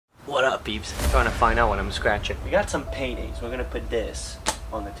What up, peeps? Trying to find out what I'm scratching. We got some paydays. We're gonna put this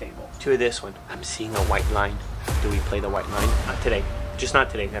on the table. To this one. I'm seeing a white line. Do we play the white line? Not today. Just not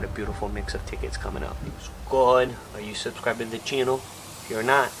today. Got a beautiful mix of tickets coming up. It's good. Are you subscribed to the channel? If you're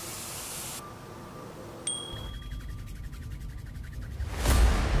not,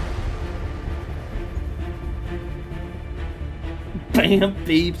 bam,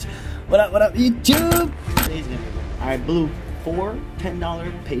 peeps. What up, YouTube? Alright, blue. 4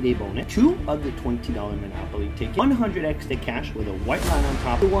 $10 payday bonus, 2 of the $20 Monopoly ticket, 100 extra cash with a white line on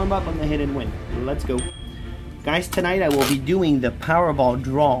top to warm up on the hit and win. Let's go. Guys, tonight I will be doing the Powerball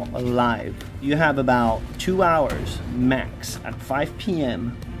draw live. You have about 2 hours max at 5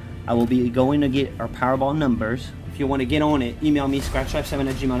 p.m. I will be going to get our Powerball numbers. If you want to get on it, email me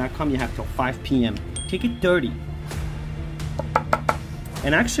scratchlife7@gmail.com. You have till 5 p.m. Ticket 30.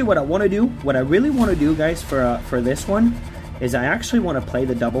 And actually what I really want to do, guys, for this one, is I actually want to play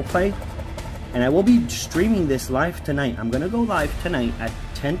the double play, and I will be streaming this live tonight. I'm going to go live tonight at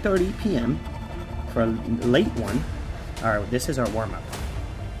 10:30 p.m. for a late one. Alright, this is our warm-up.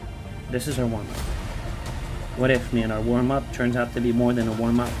 This is our warm-up. What if, man, our warm-up turns out to be more than a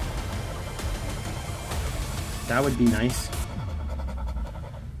warm-up? That would be nice.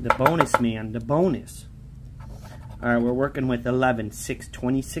 The bonus, man, the bonus. Alright, we're working with 11, 6,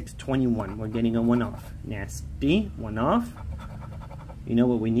 26, 21. We're getting a 1 off. Nasty. 1 off. You know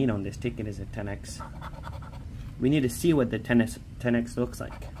what we need on this ticket is a 10x. We need to see what the 10x looks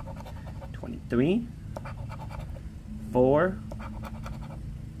like. 23. 4.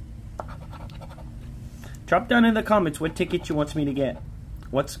 Drop down in the comments what ticket you want me to get.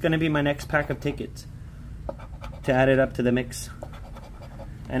 What's going to be my next pack of tickets to add it up to the mix.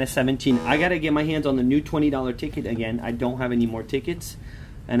 And a 17. I gotta get my hands on the new $20 ticket again. I don't have any more tickets.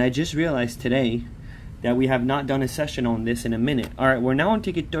 And I just realized today that we have not done a session on this in a minute. Alright, we're now on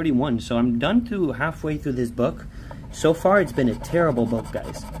ticket 31. So I'm done through halfway through this book. So far it's been a terrible book,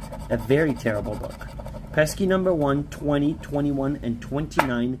 guys. A very terrible book. Pesky number 1, 20, 21, and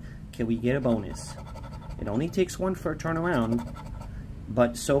 29. Can we get a bonus? It only takes 1 for a turnaround.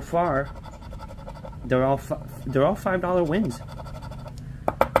 But so far, they're all $5 wins.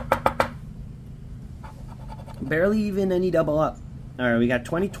 Barely even any double up. Alright, we got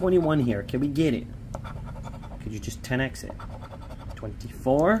 2021 here. Can we get it? Could you just 10x it?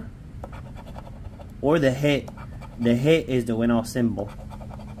 24. Or the hit. The hit is the win-off symbol.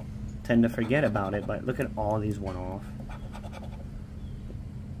 Tend to forget about it, but look at all these one-off.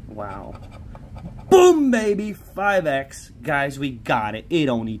 Wow. Boom, baby! 5x. Guys, we got it. It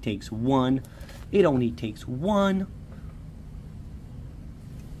only takes 1. It only takes 1.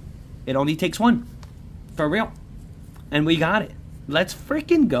 It only takes 1. For real. And we got it. Let's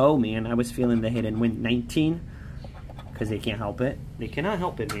freaking go, man. I was feeling the hit and win. 19. Because they can't help it. They cannot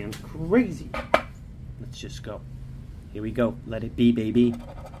help it, man. Crazy. Let's just go. Here we go. Let it be, baby.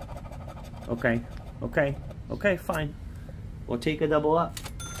 Okay. Okay. Okay, fine. We'll take a double up.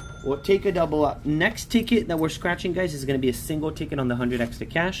 We'll take a double up. Next ticket that we're scratching, guys, is going to be a single ticket on the 100 extra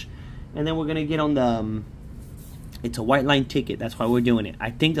cash. And then we're going to get on the... it's a white line ticket. That's why we're doing it.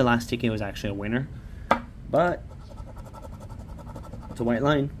 I think the last ticket was actually a winner. But it's a white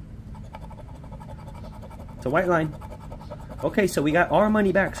line. It's a white line. Okay, so we got our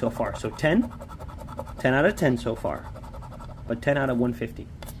money back so far. So 10. 10 out of 10 so far. But 10 out of 150.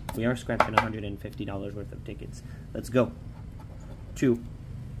 We are scratching $150 worth of tickets. Let's go. 2.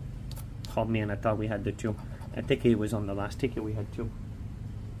 Oh man, I thought we had the 2. I think it was on the last ticket we had 2.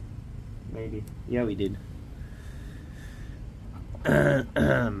 Maybe. Yeah, we did.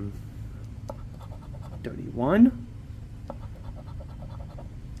 31.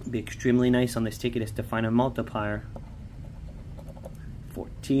 Be extremely nice on this ticket is to find a multiplier.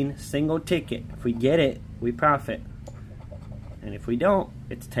 14. Single ticket. If we get it, we profit. And if we don't,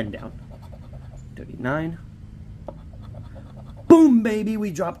 it's 10 down. 39. Boom, baby!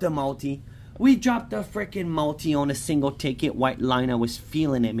 We dropped a multi. We dropped a freaking multi on a single ticket. White line. I was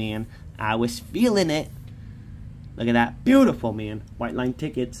feeling it, man. I was feeling it. Look at that. Beautiful, man. White line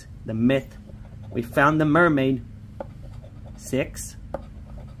tickets. The myth. We found the mermaid. 6.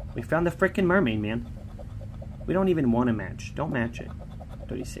 We found the freaking mermaid, man. We don't even want to match. Don't match it.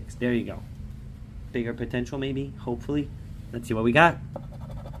 36. There you go. Bigger potential, maybe. Hopefully. Let's see what we got.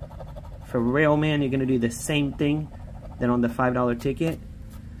 For real, man, you're going to do the same thing than on the $5 ticket.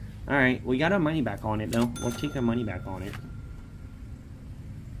 Alright, we got our money back on it, though. We'll take our money back on it.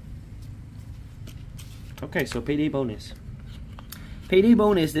 Okay, so payday bonus. Payday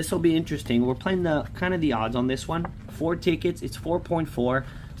bonus, this will be interesting. We're playing the kind of the odds on this one. 4 tickets, it's 4.4.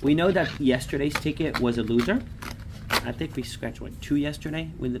 We know that yesterday's ticket was a loser. I think we scratched, what, 2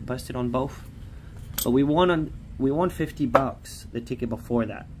 yesterday? We busted on both. But we won $50 the ticket before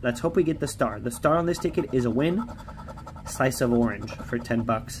that. Let's hope we get the star. The star on this ticket is a win. Slice of orange for 10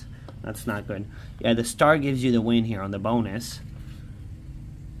 bucks. That's not good. Yeah, the star gives you the win here on the bonus.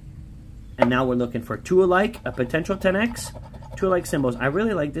 And now we're looking for 2 alike, a potential 10x, 2 alike symbols. I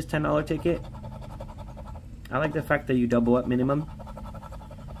really like this $10 ticket. I like the fact that you double up minimum.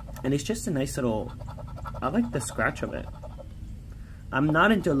 And it's just a nice little... I like the scratch of it. I'm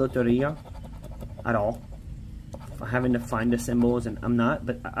not into Loteria at all. Having to find the symbols, and I'm not,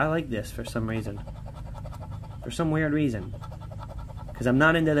 but I like this for some reason. For some weird reason. Because I'm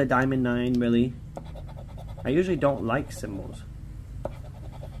not into the Diamond 9, really. I usually don't like symbols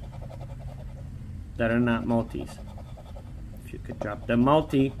that are not multis. If you could drop the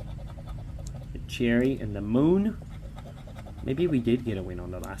multi, the cherry, and the moon. Maybe we did get a win on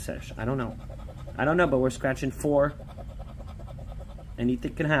the last sesh. I don't know. I don't know, but we're scratching 4.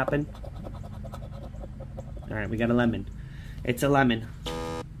 Anything can happen. Alright, we got a lemon. It's a lemon.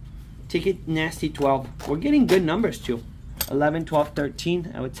 Ticket nasty 12. We're getting good numbers too. 11, 12,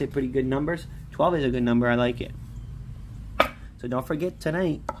 13. I would say pretty good numbers. 12 is a good number. I like it. So don't forget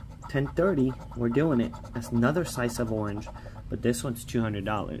tonight, 10:30, we're doing it. That's another slice of orange. But this one's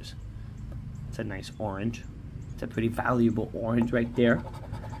 $200. It's a nice orange. It's a pretty valuable orange right there.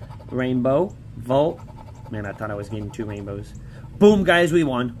 Rainbow. Volt. Man, I thought I was getting 2 rainbows. Boom, guys, we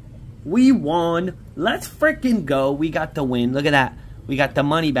won. We won. Let's freaking go. We got the win. Look at that. We got the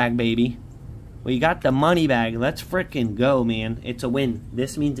money bag, baby. We got the money bag. Let's freaking go, man. It's a win.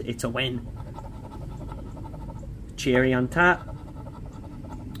 This means it's a win. Cherry on top.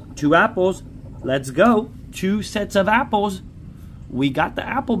 2 apples. Let's go. 2 sets of apples. We got the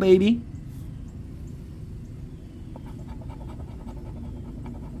apple, baby.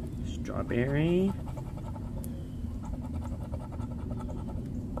 Strawberry.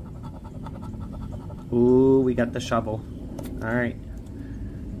 Ooh, we got the shovel. Alright.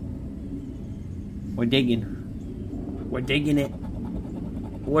 We're digging. We're digging it.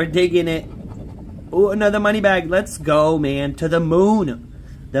 We're digging it. Ooh, another money bag. Let's go, man. To the moon.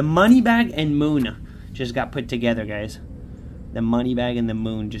 The money bag and moon just got put together, guys. The money bag and the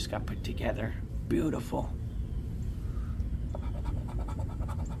moon just got put together. Beautiful.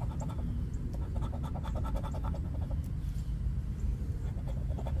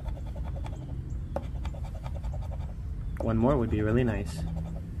 One more would be really nice.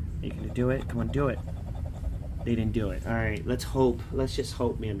 Are you gonna do it? Come on, do it. They didn't do it. Alright, let's hope. Let's just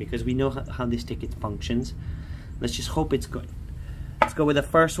hope, man, because we know how this ticket functions. Let's just hope it's good. Let's go with the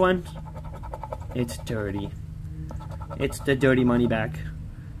first one. It's dirty. It's the dirty money back.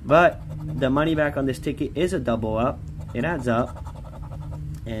 But the money back on this ticket is a double up. It adds up.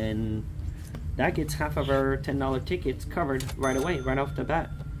 And that gets half of our $10 tickets covered right away, right off the bat.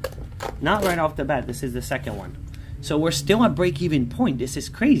 Not right off the bat. This is the second one. So we're still at break-even point. This is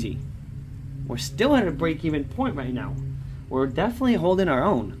crazy. We're still at a break-even point right now. We're definitely holding our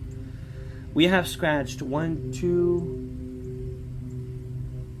own. We have scratched 1, 2,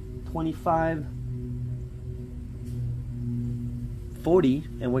 25, 40,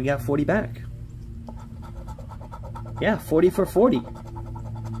 and we got 40 back. Yeah, 40 for 40. All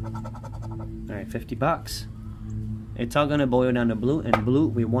right, 50 bucks. It's all gonna boil down to blue, and blue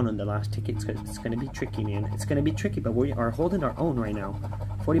we won on the last ticket. It's gonna be tricky, man. It's gonna be tricky, but we are holding our own right now.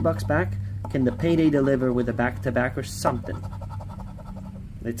 40 bucks back. Can the payday deliver with a back-to-back or something?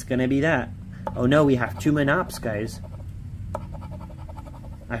 It's gonna be that. Oh no, we have 2 monops, guys.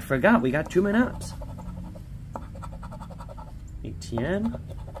 I forgot, we got 2 monops. ATM.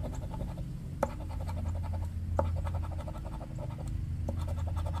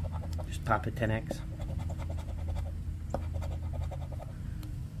 Just pop a 10x.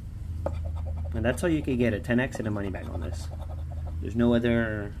 And that's all you can get, a 10x and a money bag on this. There's no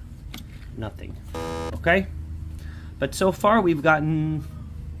other, nothing. Okay? But so far we've gotten,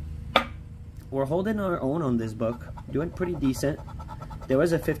 we're holding our own on this book. Doing pretty decent. There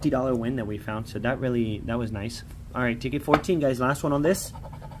was a $50 win that we found, so that was nice. Alright, ticket 14, guys. Last one on this.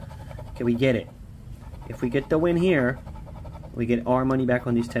 Can we get it? If we get the win here, we get our money back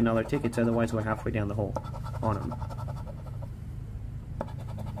on these $10 tickets. Otherwise, we're halfway down the hole on them.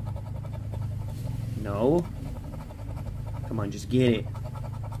 No. Come on, just get it.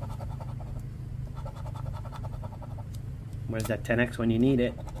 Where's that 10x when you need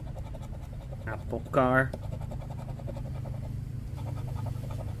it? Apple car.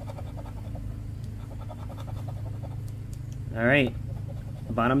 Alright.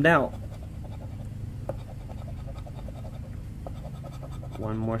 Bottomed out.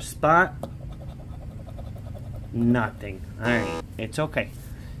 One more spot. Nothing. Alright, it's okay.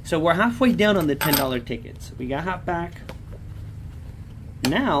 So we're halfway down on the $10 tickets. We got half back.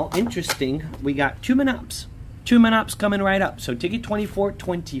 Now, interesting, we got 2 min-ups. 2 min-ups coming right up. So ticket 24,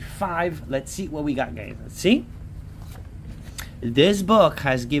 25. Let's see what we got, guys. Let's see. This book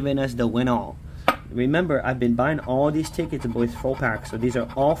has given us the win all. Remember, I've been buying all these tickets with full packs. So these are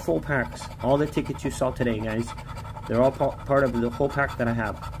all full packs. All the tickets you saw today, guys. They're all part of the whole pack that I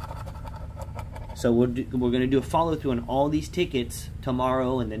have. So we're going to do a follow-through on all these tickets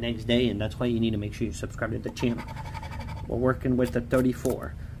tomorrow and the next day. And that's why you need to make sure you subscribe to the channel. We're working with the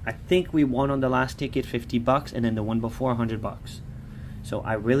 34. I think we won on the last ticket $50, and then the one before $100. So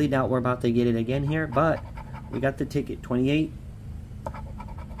I really doubt we're about to get it again here, but we got the ticket 28,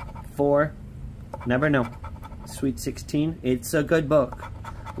 4, never know. Sweet 16. It's a good book.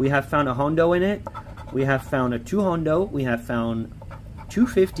 We have found a Hondo in it. We have found a 2 Hondo. We have found 2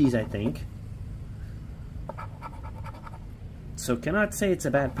 50s, I think. So cannot say it's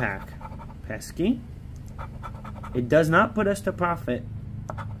a bad pack. Pesky. It does not put us to profit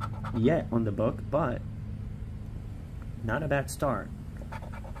yet on the book, but not a bad start.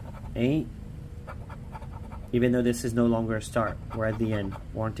 8. Even though this is no longer a start, we're at the end.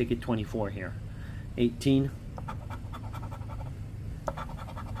 We're on ticket 24 here. 18.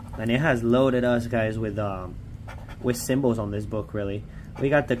 And it has loaded us, guys, with symbols on this book, really. We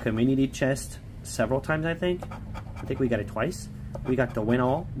got the community chest several times, I think. I think we got it twice. We got the win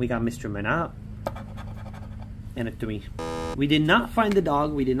all. We got Mr. Manap. And a 3. We did not find the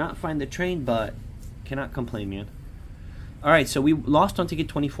dog. We did not find the train, but cannot complain, man. Alright, so we lost on ticket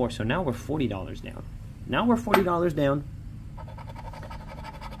 24, so now we're $40 down. Now we're $40 down.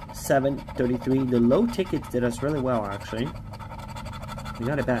 7.33. The low tickets did us really well, actually. We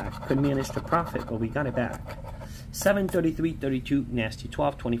got it back. Couldn't manage to profit, but we got it back. 7.33, 32, nasty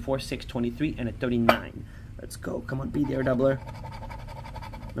 12, 24, 6, 23, and a 39. Let's go. Come on, be there, doubler.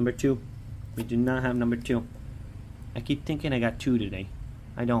 Number 2. We do not have number 2. I keep thinking I got 2 today.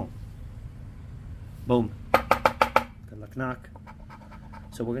 I don't. Boom. Good luck, knock.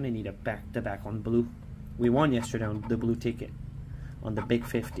 So we're going to need a back-to-back on blue. We won yesterday on the blue ticket. On the big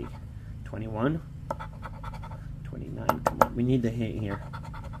 50. 21. 29. Come on. We need the hit here.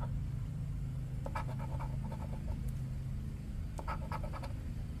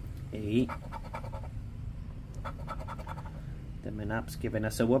 Eight. The Manap's giving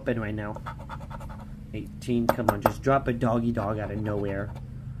us a whooping right now. 18, come on, just drop a doggy dog out of nowhere.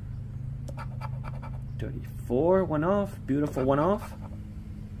 34, one off, beautiful one off.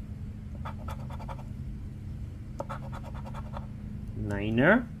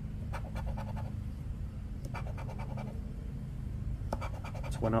 Niner.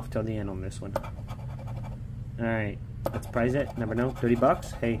 It's one off till the end on this one. Alright, let's prize it. Never know,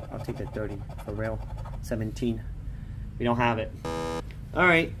 $30. Hey, I'll take that 30 for real. 17. We don't have it.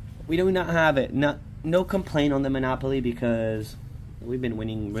 Alright, we do not have it. No complaint on the Monopoly because we've been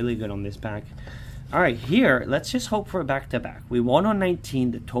winning really good on this pack. Alright, here, let's just hope for a back-to-back. We won on 19.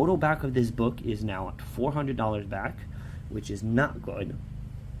 The total back of this book is now at $400 back, which is not good.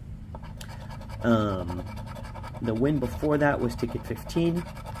 The win before that was ticket 15.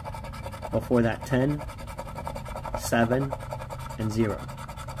 Before that, 10, 7, and 0.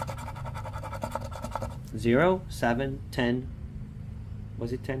 0, 7, 10.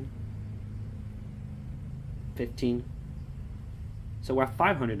 Was it 10? 15. So we're at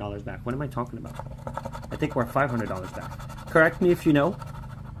 $500 back. What am I talking about? I think we're at $500 back. Correct me if you know.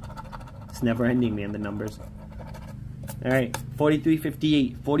 It's never ending, man, the numbers. Alright, 43,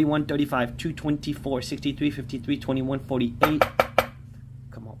 58, 41, 35, 224, 63, 53, 21, 48.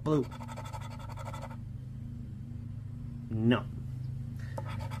 Come on, blue. No.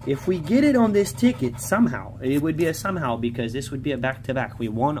 If we get it on this ticket somehow, it would be a somehow because this would be a back-to-back. We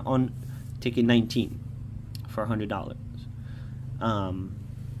won on ticket 19 for $100.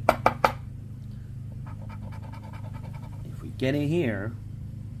 If we get it here,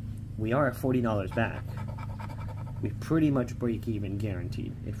 we are at $40 back. We pretty much break even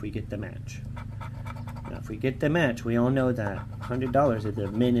guaranteed if we get the match. Now, if we get the match, we all know that $100 is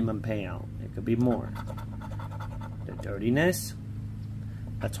the minimum payout. It could be more. The dirtiness.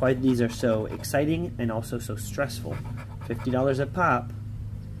 That's why these are so exciting and also so stressful. $50 a pop,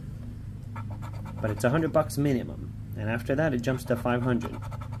 but it's $100 minimum. And after that, it jumps to 500.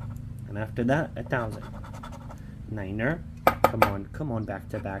 And after that, 1,000. Niner. Come on, back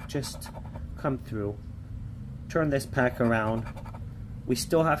to back. Just come through. Turn this pack around. We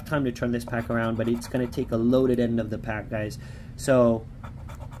still have time to turn this pack around, but it's going to take a loaded end of the pack, guys. So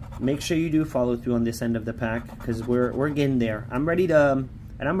make sure you do follow through on this end of the pack because we're getting there. I'm ready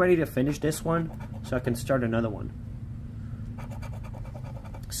to finish this one. so I can start another one.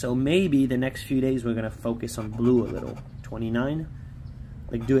 So maybe the next few days we're going to focus on blue a little. 29.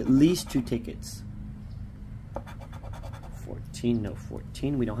 Like, do at least 2 tickets. 14, no,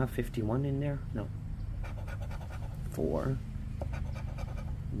 14. We don't have 51 in there? No. 4.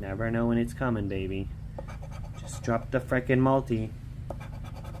 Never know when it's coming, baby. Just drop the frickin' multi.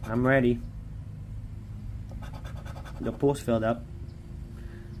 I'm ready. The pool's filled up.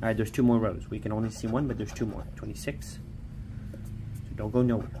 Alright, there's 2 more rows. We can only see 1, but there's 2 more. 26. So don't go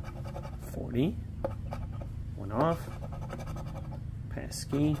nowhere. 40. 1 off.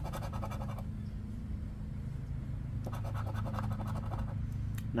 Pesky.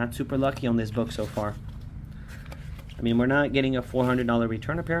 Not super lucky on this book so far. I mean, we're not getting a $400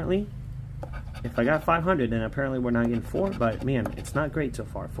 return apparently. If I got 500, then apparently we're not getting 4. But man, it's not great so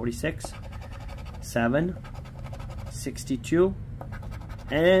far. 46, 7, 62,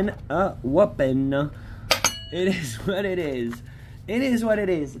 and a whooping. It is what it is. It is what it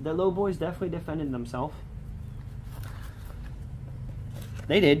is. The low boys definitely defended themselves.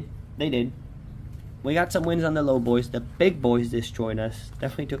 They did. They did. We got some wins on the low boys. The big boys destroyed us.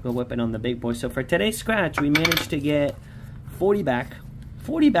 Definitely took a whipping on the big boys. So for today's scratch, we managed to get 40 back.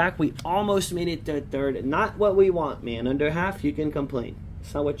 40 back. We almost made it to third. Not what we want, man. Under half, you can complain.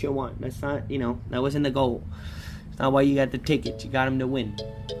 It's not what you want. That's not, you know, that wasn't the goal. It's not why you got the tickets. You got them to win.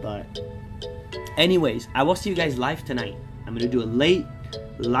 But anyways, I will see you guys live tonight. I'm going to do a late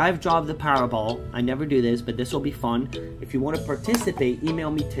live draw of the Powerball. I never do this, but this will be fun. If you want to participate, email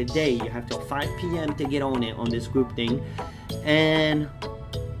me today. You have till 5 p.m. to get on it on this group thing. And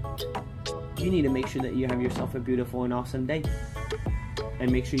you need to make sure that you have yourself a beautiful and awesome day.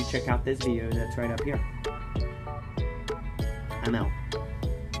 And make sure you check out this video that's right up here. I'm out.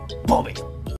 Bobby.